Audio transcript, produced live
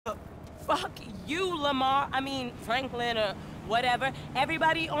Fuck you, Lamar. I mean, Franklin or whatever.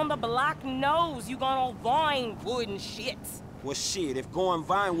 Everybody on the block knows you gone on Vinewood and shit. Well, shit, if going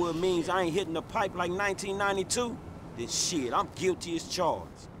Vinewood means I ain't hitting the pipe like 1992, then shit, I'm guilty as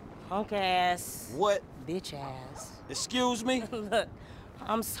charged. Punk ass. What? Bitch ass. Excuse me? Look,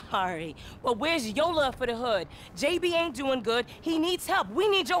 I'm sorry, but where's your love for the hood? JB ain't doing good. He needs help. We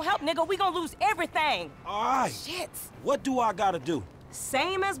need your help, nigga. We gonna lose everything. All right. Shit. What do I gotta do?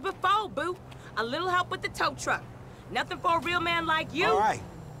 Same as before, boo. A little help with the tow truck. Nothing for a real man like you. All right.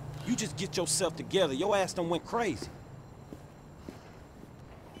 You just get yourself together. Your ass done went crazy.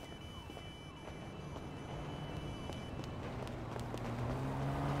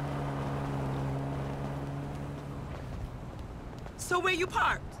 So where you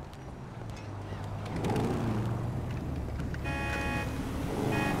parked?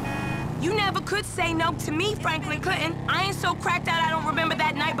 You never could say no to me, Franklin Clinton. I ain't so cracked out I don't remember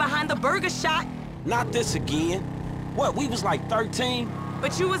that night behind the burger shop. Not this again. What, we was like 13?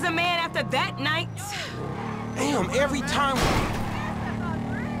 But you was a man after that night. Damn, every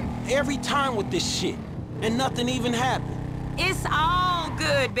time with this shit. And nothing even happened. It's all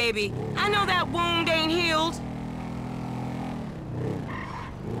good, baby. I know that wound ain't healed.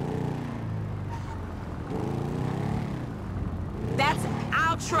 That's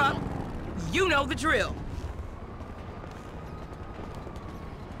our truck. You know the drill.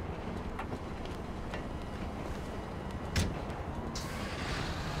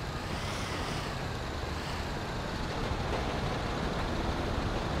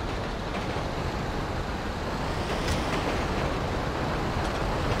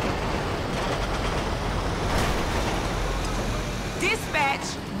 Dispatch,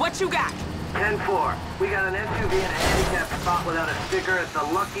 what you got? 10-4. We got an SUV in a handicapped spot without a sticker. It's the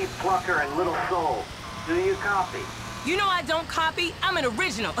Lucky Plucker and Little Soul. Do you copy? You know I don't copy. I'm an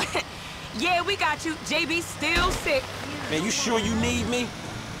original. Yeah, we got you. JB still sick. Man, you sure you need me?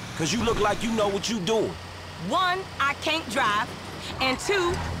 Cause you look like you know what you doing. One, I can't drive. And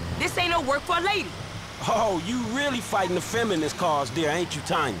two, this ain't no work for a lady. Oh, you really fighting the feminist cause there, ain't you,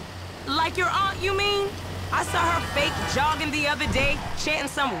 Tiny? Like your aunt, you mean? I saw her fake jogging the other day, chanting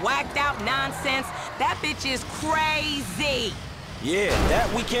some whacked out nonsense. That bitch is crazy. Yeah,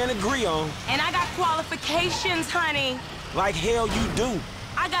 that we can't agree on. And I got qualifications, honey. Like hell you do.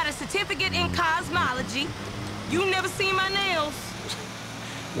 I got a certificate in cosmology. You never seen my nails.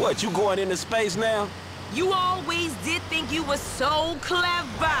 What, you going into space now? You always did think you were so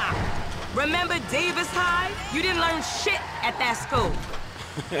clever. Remember Davis High? You didn't learn shit at that school.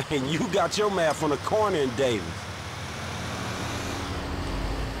 And you got your math on the corner in Davis.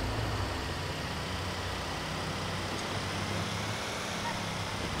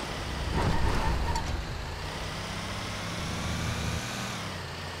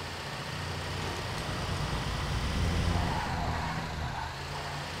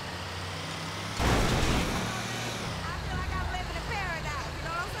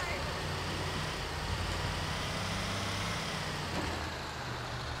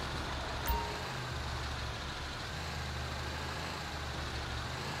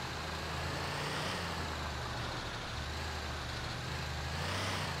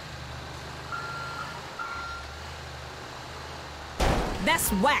 That's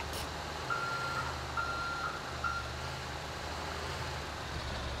whack.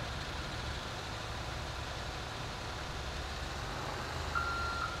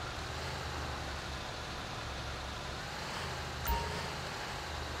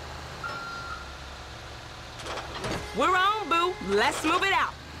 We're on, boo. Let's move it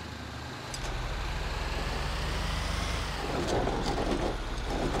out.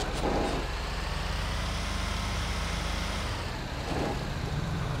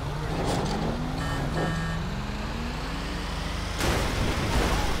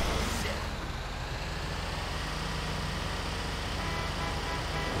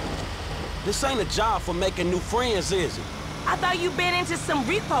 This ain't a job for making new friends, is it? I thought you'd been into some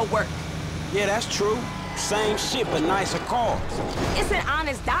repo work. Yeah, that's true. Same shit, but nicer cars. It's an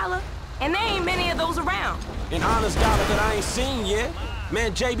honest dollar, and there ain't many of those around. An honest dollar that I ain't seen yet.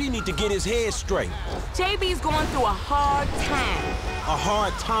 Man, JB need to get his head straight. JB's going through a hard time. A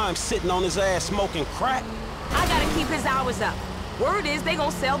hard time sitting on his ass smoking crack? I gotta keep his hours up. Word is they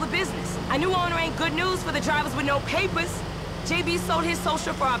gonna sell the business. A new owner ain't good news for the drivers with no papers. JB sold his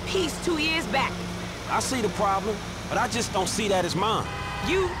social for a piece 2 years back. I see the problem, but I just don't see that as mine.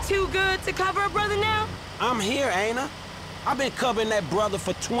 You too good to cover a brother now? I'm here, ain't I? I've been covering that brother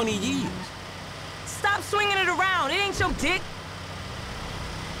for 20 years. Stop swinging it around. It ain't your dick.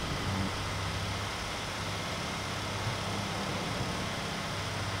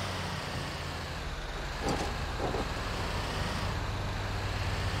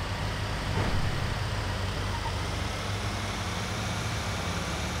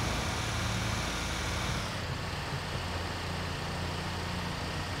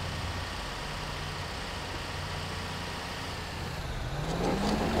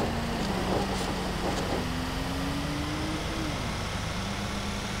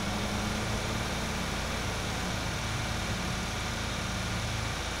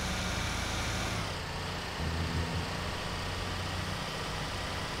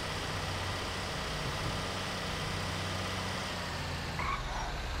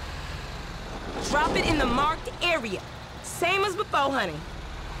 Drop it in the marked area. Same as before, honey.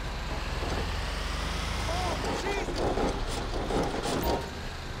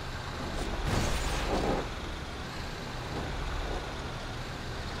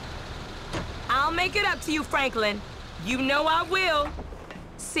 I'll make it up to you, Franklin. You know I will.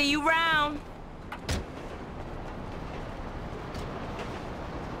 See you round.